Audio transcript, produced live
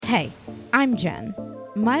Hey, I'm Jen.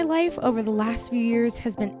 My life over the last few years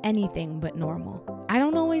has been anything but normal. I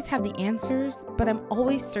don't always have the answers, but I'm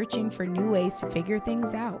always searching for new ways to figure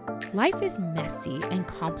things out. Life is messy and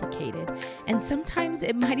complicated, and sometimes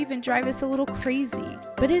it might even drive us a little crazy.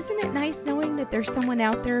 But isn't it nice knowing that there's someone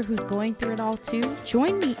out there who's going through it all too?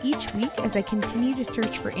 Join me each week as I continue to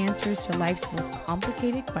search for answers to life's most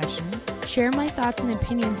complicated questions, share my thoughts and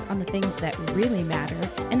opinions on the things that really matter,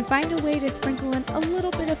 and find a way to sprinkle in a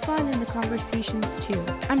little bit of fun in the conversations too.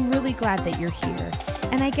 I'm really glad that you're here.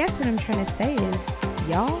 And I guess what I'm trying to say is,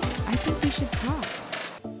 y'all, I think we should talk.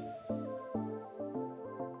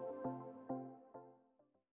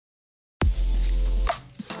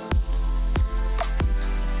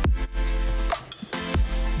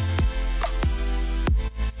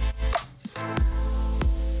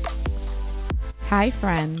 Hi,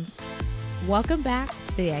 friends. Welcome back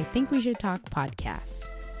to the I Think We Should Talk podcast.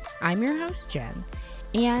 I'm your host, Jen,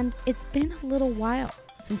 and it's been a little while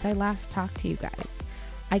since I last talked to you guys.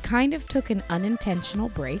 I kind of took an unintentional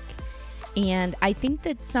break, and I think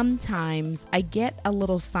that sometimes I get a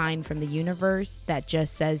little sign from the universe that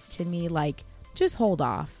just says to me, like, just hold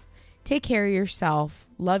off, take care of yourself,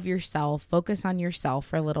 love yourself, focus on yourself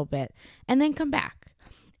for a little bit, and then come back.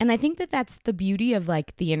 And I think that that's the beauty of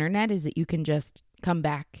like the internet, is that you can just come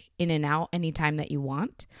back in and out anytime that you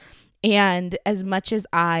want. And as much as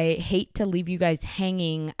I hate to leave you guys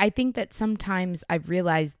hanging, I think that sometimes I've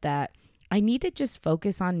realized that I need to just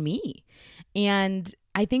focus on me. And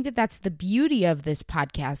I think that that's the beauty of this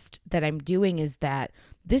podcast that I'm doing, is that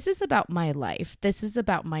this is about my life. This is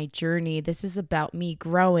about my journey. This is about me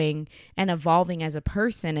growing and evolving as a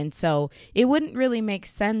person. And so it wouldn't really make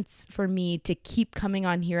sense for me to keep coming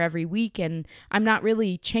on here every week and I'm not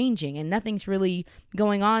really changing and nothing's really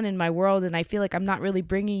going on in my world. And I feel like I'm not really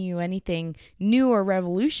bringing you anything new or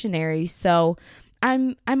revolutionary. So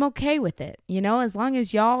I'm okay with it. You know, as long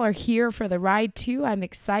as y'all are here for the ride too, I'm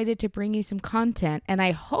excited to bring you some content, and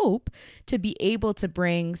I hope to be able to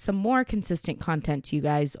bring some more consistent content to you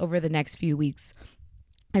guys over the next few weeks.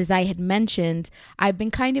 As I had mentioned, I've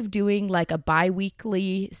been kind of doing like a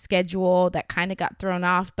bi-weekly schedule that kind of got thrown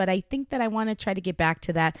off, but I think that I want to try to get back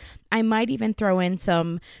to that. I might even throw in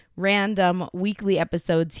some random weekly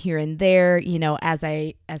episodes here and there, you know, as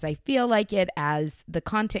I feel like it, as the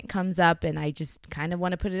content comes up, and I just kind of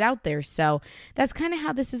want to put it out there. So that's kind of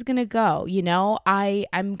how this is going to go. You know,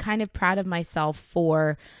 I'm kind of proud of myself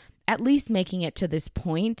for at least making it to this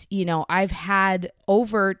point. You know, I've had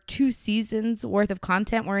over 2 seasons worth of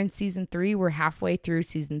content. We're in season 3. We're halfway through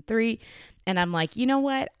season 3. And I'm like, you know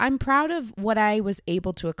what? I'm proud of what I was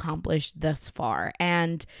able to accomplish thus far.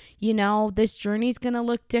 And, you know, this journey is going to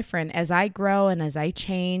look different as I grow and as I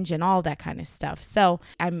change and all that kind of stuff. So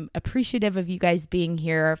I'm appreciative of you guys being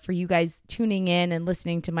here, for you guys tuning in and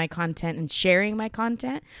listening to my content and sharing my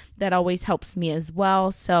content. That always helps me as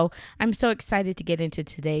well. So I'm so excited to get into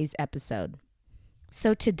today's episode.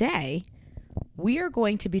 So today we are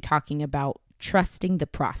going to be talking about trusting the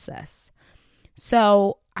process.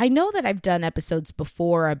 So I know that I've done episodes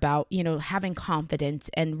before about, you know, having confidence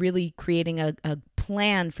and really creating a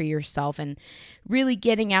plan for yourself and really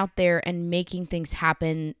getting out there and making things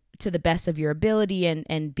happen to the best of your ability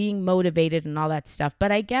and being motivated and all that stuff.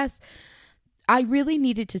 But I guess I really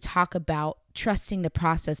needed to talk about trusting the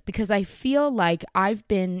process, because I feel like I've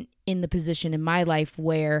been in the position in my life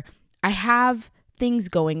where I have things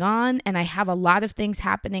going on and I have a lot of things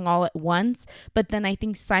happening all at once, but then I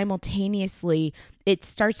think simultaneously it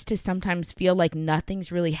starts to sometimes feel like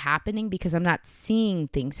nothing's really happening because I'm not seeing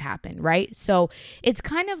things happen, right? So it's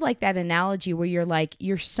kind of like that analogy where you're like,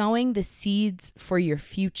 you're sowing the seeds for your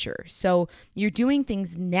future. So you're doing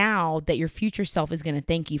things now that your future self is going to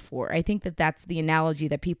thank you for. I think that that's the analogy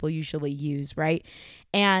that people usually use, right?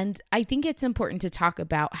 And I think it's important to talk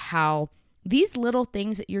about how these little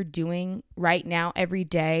things that you're doing right now every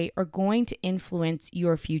day are going to influence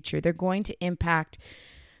your future. They're going to impact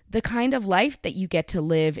the kind of life that you get to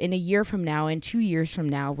live in a year from now and 2 years from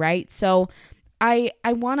now, right? So I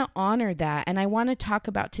want to honor that. And I want to talk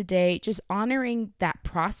about today just honoring that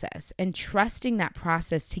process and trusting that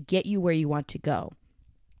process to get you where you want to go.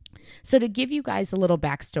 So to give you guys a little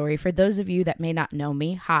backstory, for those of you that may not know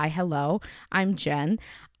me, hi, hello, I'm Jen.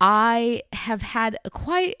 I have had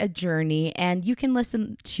quite a journey, and you can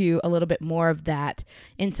listen to a little bit more of that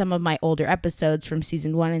in some of my older episodes from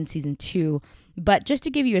season 1 and season 2. But just to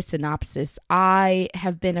give you a synopsis, I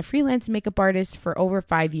have been a freelance makeup artist for over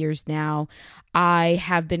 5 years now. I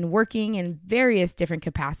have been working in various different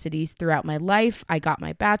capacities throughout my life. I got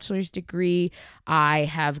my bachelor's degree. I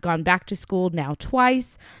have gone back to school now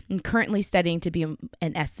twice. I'm currently studying to be an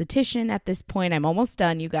esthetician at this point. I'm almost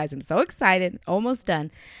done, you guys. I'm so excited. Almost done.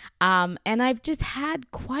 And I've just had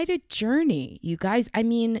quite a journey, you guys. I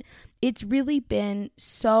mean, it's really been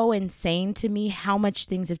so insane to me how much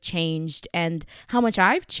things have changed and how much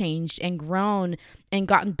I've changed and grown and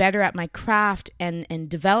gotten better at my craft and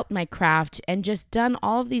developed my craft and just done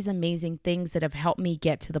all of these amazing things that have helped me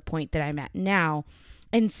get to the point that I'm at now.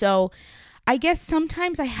 And so I guess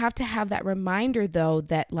sometimes I have to have that reminder, though,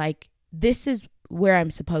 that like this is where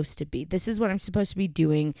I'm supposed to be. This is what I'm supposed to be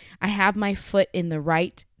doing. I have my foot in the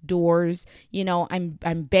right doors. You know,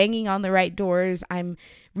 I'm banging on the right doors. I'm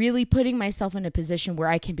really putting myself in a position where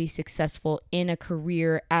I can be successful in a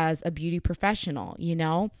career as a beauty professional, you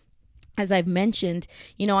know? As I've mentioned,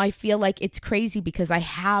 you know, I feel like it's crazy because I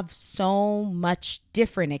have so much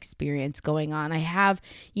different experience going on. I have,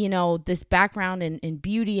 you know, this background in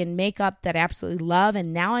beauty and makeup that I absolutely love.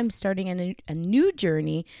 And now I'm starting a new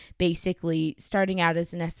journey, basically starting out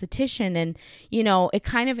as an esthetician. And, you know, it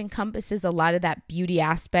kind of encompasses a lot of that beauty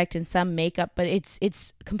aspect and some makeup, but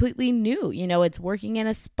it's completely new. You know, it's working in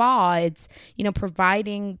a spa. It's, you know,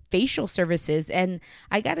 providing facial services. And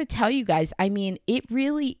I got to tell you guys, I mean, it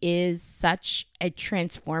really is such a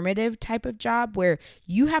transformative type of job where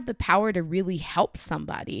you have the power to really help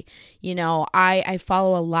somebody. You know, I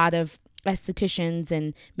follow a lot of estheticians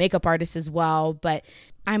and makeup artists as well, but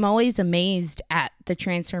I'm always amazed at the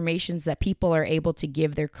transformations that people are able to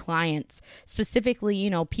give their clients, specifically, you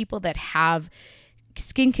know, people that have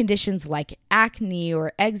skin conditions like acne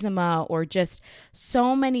or eczema or just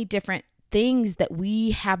so many different things that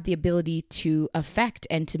we have the ability to affect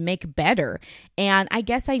and to make better. And I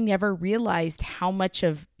guess I never realized how much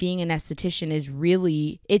of being an esthetician is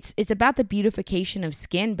really, it's about the beautification of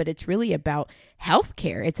skin, but it's really about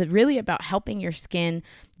healthcare. It's really about helping your skin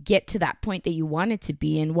get to that point that you want it to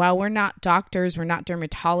be. And while we're not doctors, we're not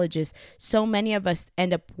dermatologists, so many of us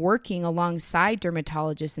end up working alongside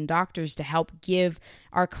dermatologists and doctors to help give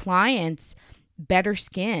our clients better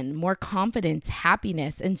skin, more confidence,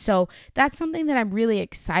 happiness. And so that's something that I'm really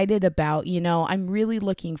excited about. You know, I'm really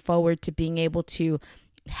looking forward to being able to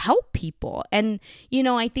help people. And, you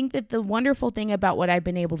know, I think that the wonderful thing about what I've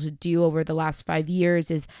been able to do over the last 5 years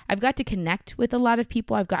is I've got to connect with a lot of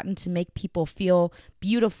people. I've gotten to make people feel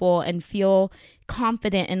beautiful and feel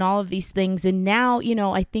confident in all of these things. And now, you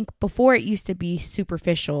know, I think before it used to be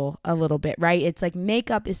superficial a little bit, right? It's like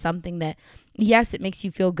makeup is something that, yes, it makes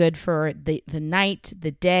you feel good for the night,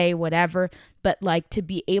 the day, whatever, but like to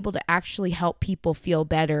be able to actually help people feel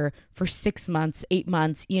better for 6 months, 8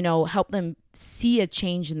 months, you know, help them see a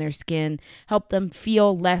change in their skin, help them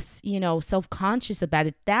feel less, you know, self-conscious about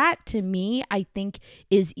it. That to me, I think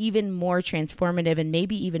is even more transformative and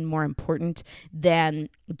maybe even more important than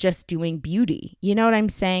just doing beauty. You know what I'm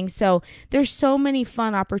saying? So there's so many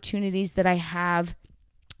fun opportunities that I have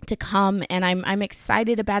to come, and I'm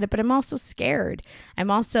excited about it, but I'm also scared. I'm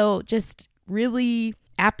also just really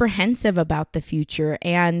apprehensive about the future.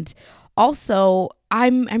 And also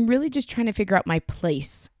I'm really just trying to figure out my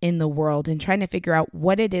place in the world and trying to figure out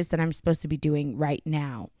what it is that I'm supposed to be doing right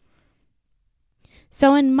now.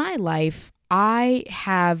 So in my life, I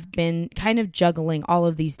have been kind of juggling all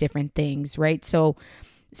of these different things, right? So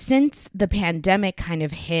since the pandemic kind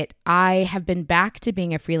of hit, I have been back to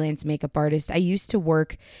being a freelance makeup artist. I used to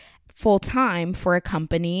work full time for a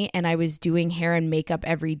company and I was doing hair and makeup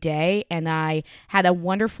every day, and I had a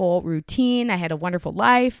wonderful routine. I had a wonderful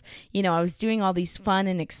life. You know, I was doing all these fun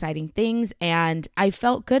and exciting things and I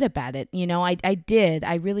felt good about it. You know, I did.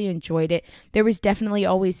 I really enjoyed it. There was definitely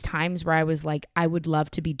always times where I was like, I would love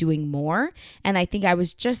to be doing more. And I think I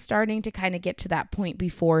was just starting to kind of get to that point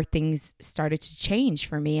before things started to change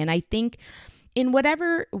for me. And I think in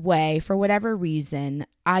whatever way, for whatever reason,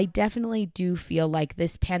 I definitely do feel like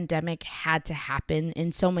this pandemic had to happen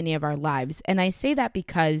in so many of our lives. And I say that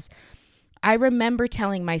because I remember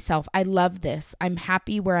telling myself, I love this. I'm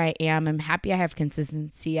happy where I am. I'm happy I have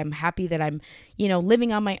consistency. I'm happy that I'm, you know,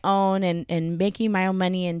 living on my own and making my own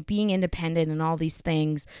money and being independent and all these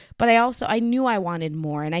things. But I knew I wanted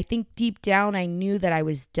more. And I think deep down, I knew that I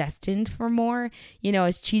was destined for more. You know,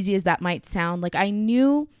 as cheesy as that might sound, like I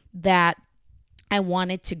knew that I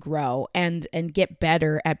wanted to grow and get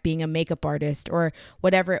better at being a makeup artist or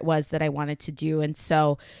whatever it was that I wanted to do. And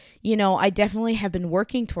so, you know, I definitely have been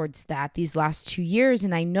working towards that these last 2 years,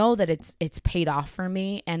 and I know that it's paid off for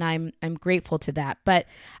me, and I'm grateful to that. But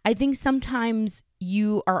I think sometimes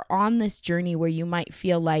you are on this journey where you might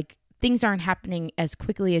feel like things aren't happening as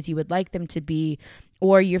quickly as you would like them to be,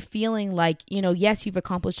 or you're feeling like, yes, you've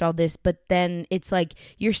accomplished all this, but then it's like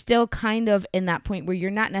you're still kind of in that point where you're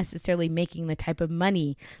not necessarily making the type of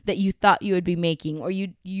money that you thought you would be making, or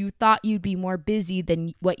you thought you'd be more busy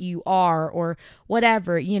than what you are, or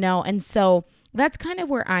whatever, and so that's kind of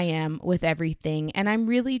where I am with everything. And I'm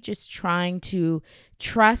really just trying to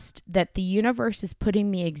trust that the universe is putting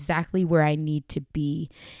me exactly where I need to be.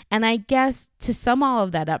 And I guess to sum all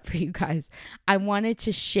of that up for you guys, I wanted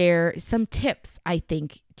to share some tips, I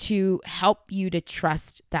think, to help you to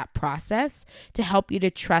trust that process, to help you to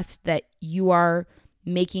trust that you are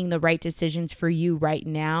making the right decisions for you right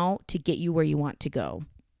now to get you where you want to go.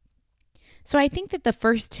 So I think that the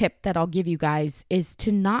first tip that I'll give you guys is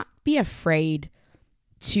to not be afraid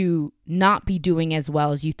to not be doing as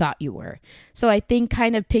well as you thought you were. So I think,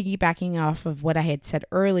 kind of piggybacking off of what I had said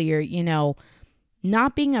earlier,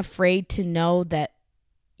 not being afraid to know that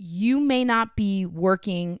you may not be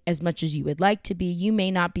working as much as you would like to be. You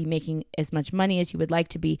may not be making as much money as you would like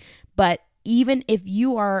to be. But even if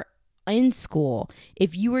you are in school,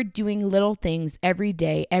 if you are doing little things every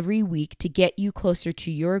day, every week to get you closer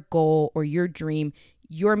to your goal or your dream,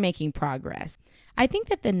 you're making progress. I think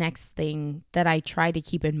that the next thing that I try to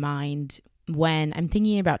keep in mind when I'm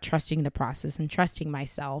thinking about trusting the process and trusting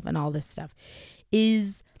myself and all this stuff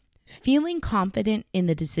is feeling confident in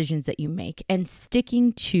the decisions that you make and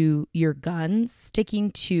sticking to your guns,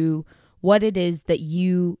 sticking to what it is that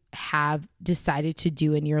you have decided to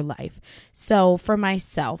do in your life. So for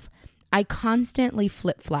myself, I constantly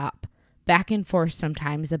flip-flop back and forth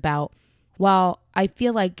sometimes about, well, I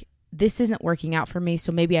feel like this isn't working out for me,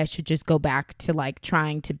 so maybe I should just go back to like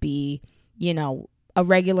trying to be, a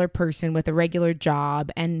regular person with a regular job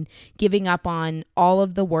and giving up on all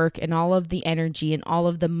of the work and all of the energy and all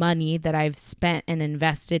of the money that I've spent and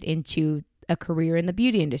invested into a career in the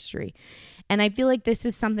beauty industry. And I feel like this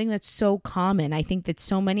is something that's so common. I think that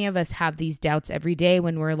so many of us have these doubts every day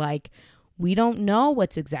when we're like, we don't know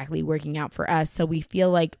what's exactly working out for us. So we feel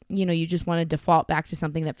like, you just want to default back to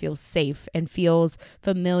something that feels safe and feels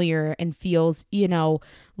familiar and feels,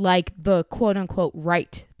 like the quote unquote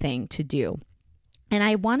right thing to do. And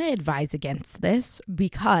I want to advise against this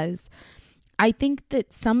because I think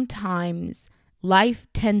that sometimes life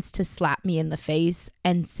tends to slap me in the face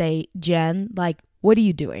and say, Jen, like, what are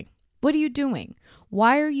you doing? What are you doing?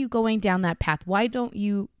 Why are you going down that path? Why don't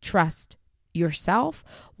you trust yourself?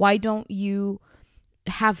 Why don't you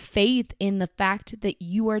have faith in the fact that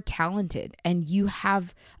you are talented and you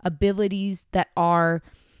have abilities that are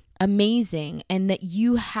amazing and that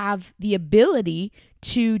you have the ability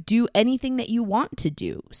to do anything that you want to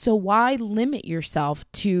do? So why limit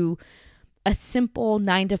yourself to a simple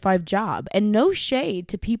 9-to-5 job? And no shade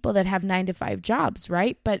to people that have 9-to-5 jobs,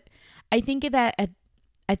 right? But I think that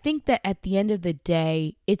at the end of the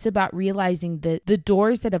day, it's about realizing that the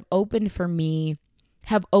doors that have opened for me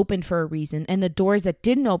have opened for a reason. And the doors that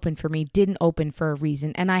didn't open for me didn't open for a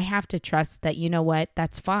reason. And I have to trust that, you know what,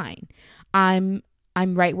 that's fine. I'm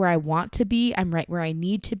right where I want to be. I'm right where I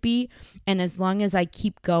need to be. And as long as I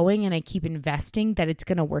keep going and I keep investing, that it's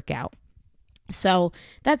going to work out. So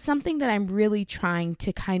that's something that I'm really trying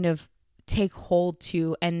to kind of take hold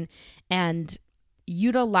to and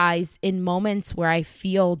utilize in moments where I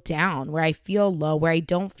feel down, where I feel low, where I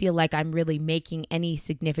don't feel like I'm really making any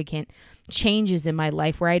significant changes in my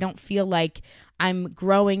life, where I don't feel like I'm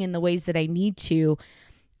growing in the ways that I need to.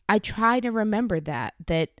 I try to remember that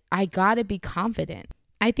I got to be confident.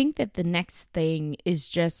 I think that the next thing is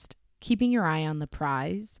just keeping your eye on the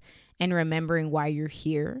prize and remembering why you're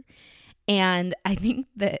here. And I think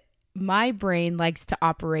that my brain likes to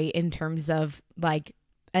operate in terms of like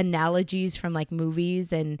analogies from like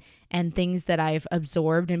movies and things that I've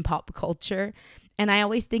absorbed in pop culture. And I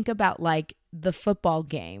always think about like the football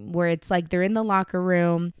game where it's like they're in the locker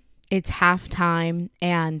room, it's halftime,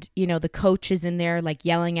 and the coach is in there like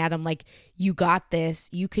yelling at them like, you got this,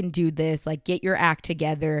 you can do this, like get your act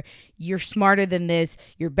together, you're smarter than this,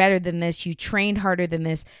 you're better than this, you trained harder than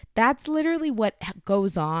this. That's literally what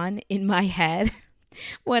goes on in my head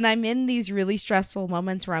when I'm in these really stressful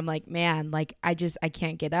moments where I'm like, man, like I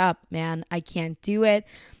can't get up, man. I can't do it.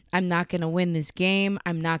 I'm not going to win this game.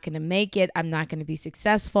 I'm not going to make it. I'm not going to be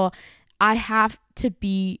successful. I have to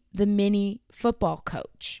be the mini football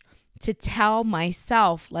coach to tell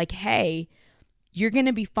myself like, hey, you're going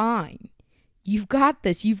to be fine. You've got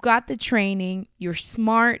this. You've got the training. You're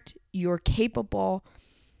smart. You're capable.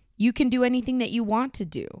 You can do anything that you want to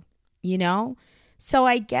do, So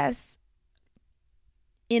I guess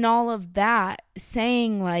in all of that,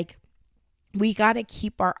 saying like, we got to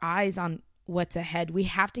keep our eyes on what's ahead. We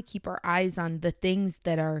have to keep our eyes on the things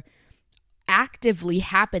that are actively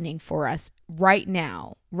happening for us right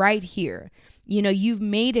now, right here. You know, you've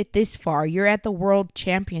made it this far. You're at the World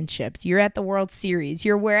Championships. You're at the World Series.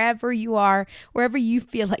 You're wherever you are, wherever you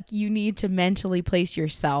feel like you need to mentally place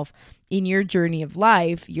yourself in your journey of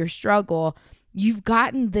life, your struggle. You've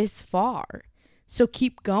gotten this far. So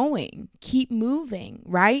keep going, keep moving,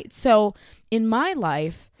 right? So in my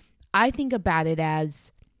life, I think about it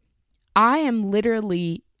as I am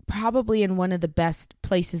literally probably in one of the best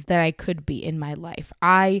places that I could be in my life.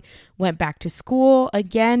 I went back to school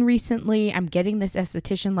again recently. I'm getting this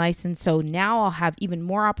esthetician license. So now I'll have even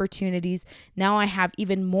more opportunities. Now I have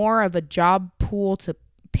even more of a job pool to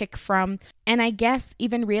pick from. And I guess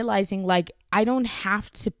even realizing like I don't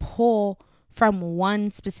have to pull from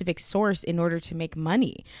one specific source in order to make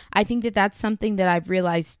money. I think that that's something that I've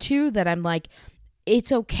realized too, that I'm like,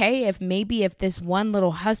 it's okay if this one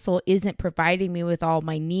little hustle isn't providing me with all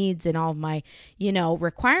my needs and all my,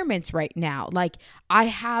 requirements right now. Like I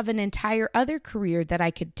have an entire other career that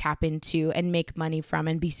I could tap into and make money from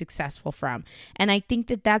and be successful from. And I think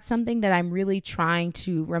that that's something that I'm really trying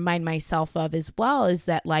to remind myself of as well, is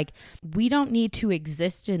that like, we don't need to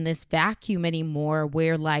exist in this vacuum anymore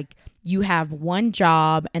where like, you have one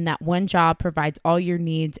job and that one job provides all your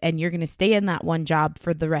needs and you're going to stay in that one job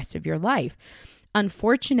for the rest of your life.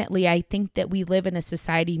 Unfortunately, I think that we live in a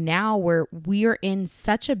society now where we are in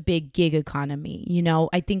such a big gig economy.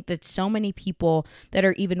 I think that so many people that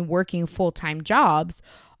are even working full-time jobs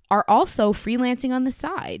are also freelancing on the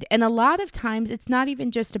side. And a lot of times it's not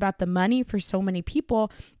even just about the money for so many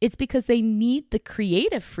people. It's because they need the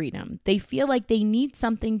creative freedom. They feel like they need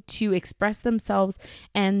something to express themselves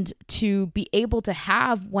and to be able to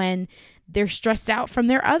have when they're stressed out from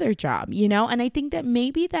their other job, And I think that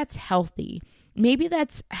maybe that's healthy. Maybe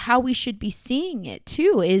that's how we should be seeing it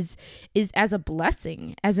too, is as a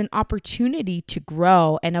blessing, as an opportunity to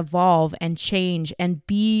grow and evolve and change and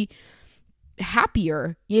be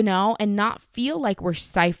happier, and not feel like we're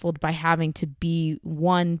stifled by having to be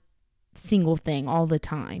one single thing all the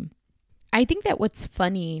time. I think that what's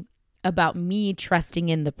funny about me trusting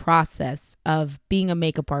in the process of being a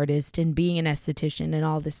makeup artist and being an esthetician and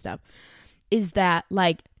all this stuff is that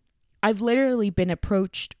like, I've literally been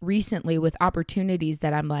approached recently with opportunities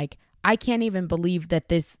that I'm like, I can't even believe that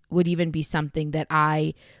this would even be something that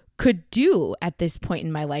I could do at this point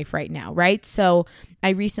in my life right now, right? So I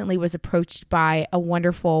recently was approached by a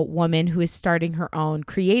wonderful woman who is starting her own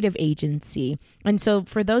creative agency. And so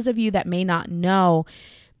for those of you that may not know,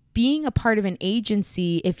 being a part of an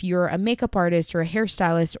agency, if you're a makeup artist or a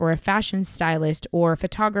hairstylist or a fashion stylist or a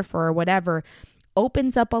photographer or whatever,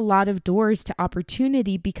 opens up a lot of doors to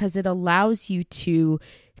opportunity because it allows you to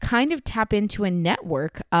kind of tap into a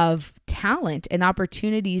network of talent and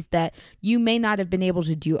opportunities that you may not have been able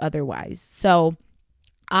to do otherwise. So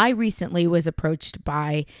I recently was approached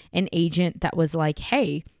by an agent that was like,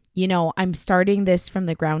 hey, I'm starting this from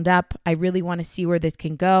the ground up. I really want to see where this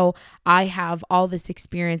can go. I have all this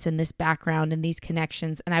experience and this background and these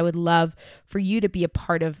connections, and I would love for you to be a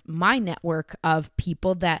part of my network of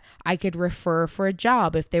people that I could refer for a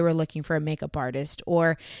job if they were looking for a makeup artist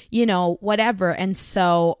or, whatever. And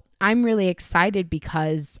so I'm really excited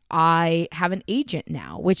because I have an agent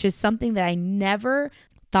now, which is something that I never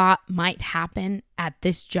thought might happen at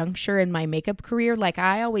this juncture in my makeup career. Like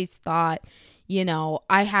I always thought,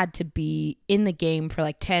 I had to be in the game for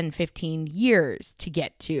like 10, 15 years to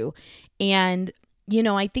get to. And,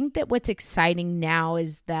 I think that what's exciting now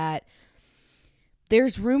is that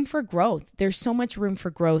there's room for growth. There's so much room for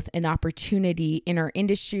growth and opportunity in our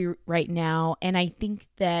industry right now. And I think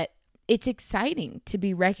that it's exciting to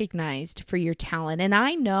be recognized for your talent. And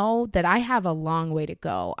I know that I have a long way to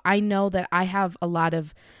go. I know that I have a lot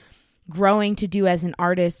of growing to do as an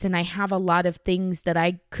artist, and I have a lot of things that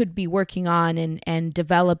I could be working on and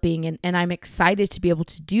developing, and I'm excited to be able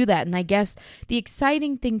to do that. And I guess the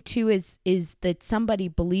exciting thing too is that somebody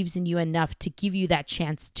believes in you enough to give you that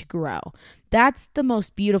chance to grow. That's the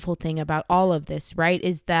most beautiful thing about all of this, right?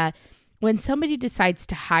 Is that when somebody decides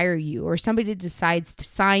to hire you or somebody decides to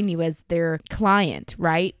sign you as their client,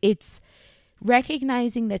 right? It's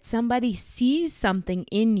recognizing that somebody sees something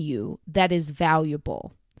in you that is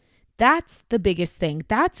valuable. That's the biggest thing.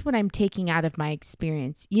 That's what I'm taking out of my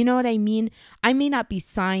experience. You know what I mean? I may not be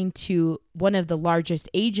signed to one of the largest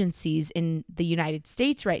agencies in the United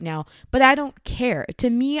States right now, but I don't care. To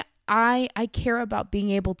me, I care about being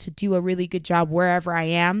able to do a really good job wherever I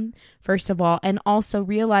am, first of all, and also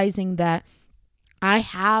realizing that I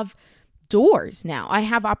have doors now. I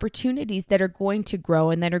have opportunities that are going to grow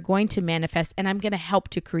and that are going to manifest, and I'm going to help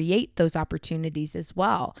to create those opportunities as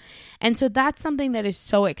well. And so that's something that is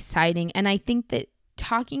so exciting. And I think that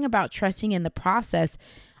talking about trusting in the process,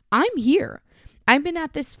 I'm here. I've been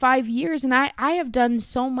at this 5 years, and I have done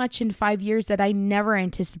so much in 5 years that I never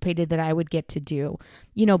anticipated that I would get to do.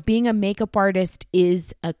 You know, being a makeup artist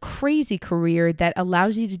is a crazy career that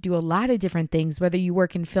allows you to do a lot of different things, whether you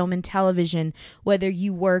work in film and television, whether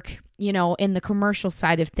you work, you know, in the commercial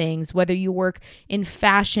side of things, whether you work in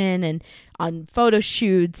fashion and on photo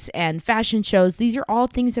shoots and fashion shows. These are all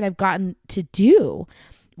things that I've gotten to do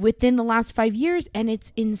within the last 5 years. And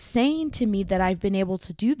it's insane to me that I've been able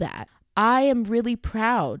to do that. I am really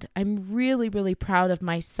proud. I'm really, really proud of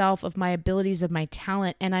myself, of my abilities, of my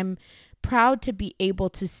talent. And I'm proud to be able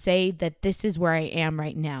to say that this is where I am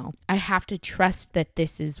right now. I have to trust that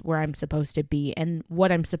this is where I'm supposed to be and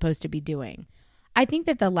what I'm supposed to be doing. I think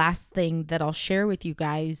that the last thing that I'll share with you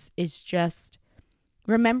guys is just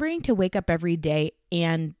remembering to wake up every day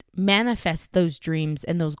and manifest those dreams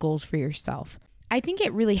and those goals for yourself. I think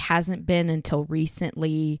it really hasn't been until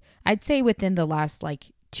recently, I'd say within the last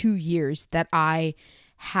 2 years, that I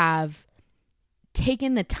have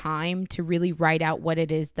taken the time to really write out what it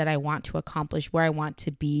is that I want to accomplish, where I want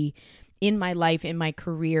to be in my life, in my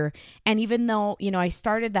career. And even though, you know, I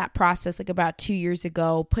started that process about 2 years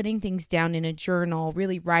ago, putting things down in a journal,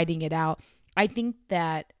 really writing it out, I think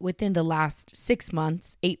that within the last 6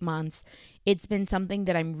 months, 8 months, it's been something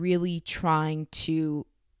that I'm really trying to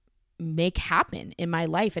make happen in my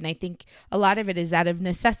life. And I think a lot of it is out of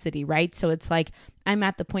necessity, right? So it's I'm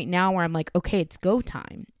at the point now where I'm okay, it's go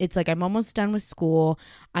time. It's I'm almost done with school.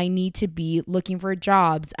 I need to be looking for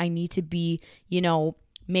jobs. I need to be, you know,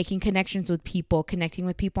 making connections with people, connecting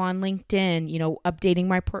with people on LinkedIn, you know, updating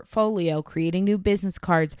my portfolio, creating new business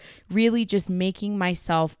cards, really just making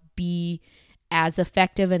myself be as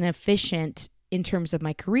effective and efficient in terms of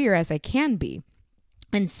my career as I can be.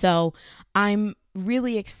 And so I'm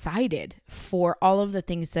really excited for all of the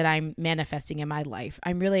things that I'm manifesting in my life.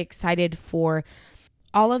 I'm really excited for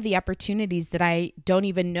all of the opportunities that I don't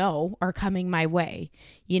even know are coming my way.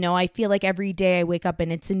 You know, I feel like every day I wake up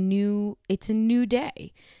and it's a new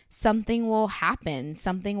day. Something will happen.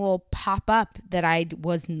 Something will pop up that I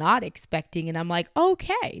was not expecting. And I'm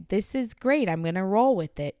okay, this is great. I'm going to roll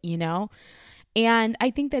with it, you know? And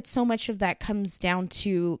I think that so much of that comes down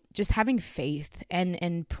to just having faith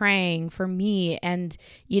and praying for me and,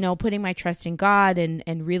 you know, putting my trust in God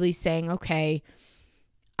and really saying, okay,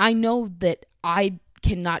 I know that I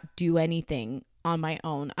cannot do anything on my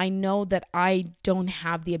own. I know that I don't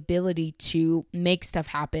have the ability to make stuff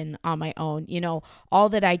happen on my own. You know, all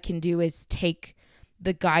that I can do is take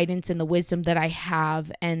the guidance and the wisdom that I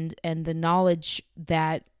have and the knowledge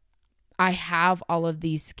that I have all of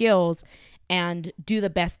these skills and do the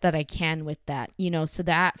best that I can with that, you know. So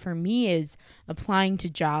that for me is applying to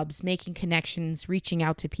jobs, making connections, reaching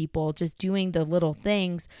out to people, just doing the little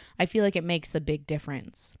things. I feel like it makes a big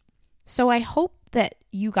difference. So I hope that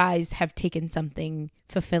you guys have taken something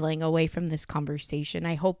fulfilling away from this conversation.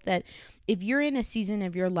 I hope that if you're in a season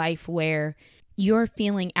of your life where you're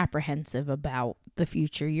feeling apprehensive about the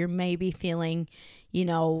future, you're maybe feeling, you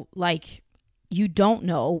know, you don't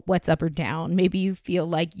know what's up or down. Maybe you feel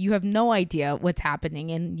like you have no idea what's happening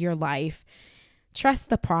in your life. Trust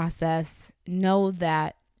the process. Know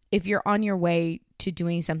that if you're on your way to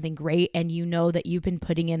doing something great and you know that you've been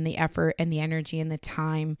putting in the effort and the energy and the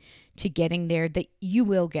time to getting there, that you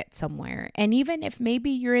will get somewhere. And even if maybe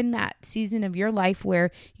you're in that season of your life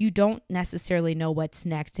where you don't necessarily know what's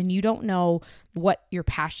next and you don't know what you're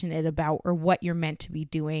passionate about or what you're meant to be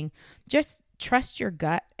doing, just trust your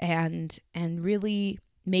gut and really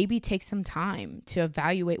maybe take some time to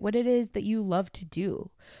evaluate what it is that you love to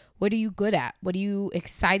do. What are you good at? What are you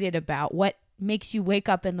excited about? What makes you wake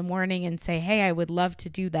up in the morning and say, hey, I would love to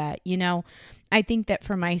do that? You know, I think that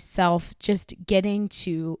for myself, just getting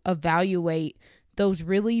to evaluate those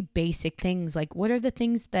really basic things, what are the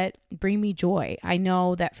things that bring me joy? I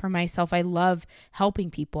know that for myself, I love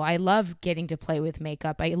helping people. I love getting to play with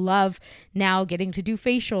makeup. I love now getting to do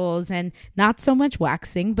facials and not so much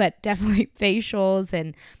waxing, but definitely facials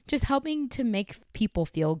and just helping to make people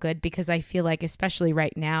feel good, because I feel like, especially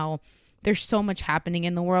right now, there's so much happening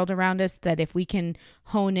in the world around us that if we can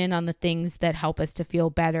hone in on the things that help us to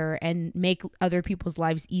feel better and make other people's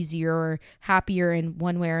lives easier or happier in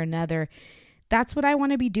one way or another, that's what I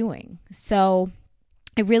want to be doing. So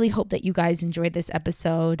I really hope that you guys enjoyed this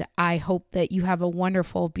episode. I hope that you have a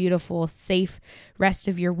wonderful, beautiful, safe rest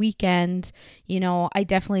of your weekend. I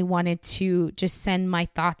definitely wanted to just send my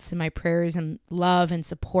thoughts and my prayers and love and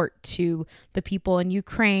support to the people in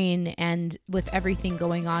Ukraine, and with everything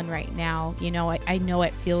going on right now. I know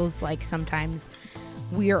it feels like sometimes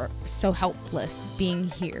we are so helpless being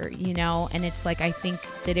here, and it's like, I think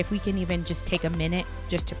that if we can even just take a minute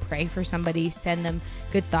just to pray for somebody, send them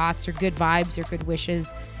good thoughts or good vibes or good wishes,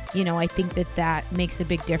 I think that makes a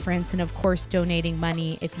big difference. And of course, donating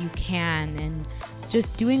money if you can, and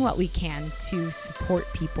just doing what we can to support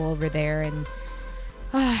people over there. And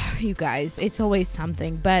you guys, it's always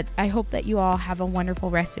something, but I hope that you all have a wonderful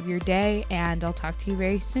rest of your day, and I'll talk to you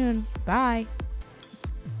very soon. Bye.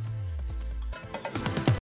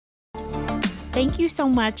 Thank you so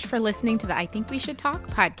much for listening to the I Think We Should Talk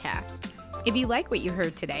podcast. If you like what you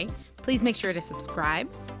heard today, please make sure to subscribe,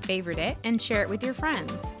 favorite it, and share it with your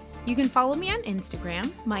friends. You can follow me on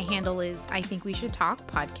Instagram. My handle is I Think We Should Talk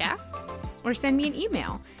podcast, or send me an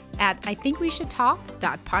email at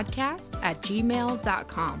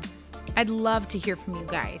ithinkwishouldtalk.podcast@gmail.com. I'd love to hear from you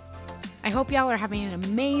guys. I hope y'all are having an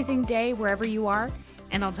amazing day wherever you are,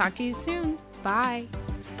 and I'll talk to you soon. Bye.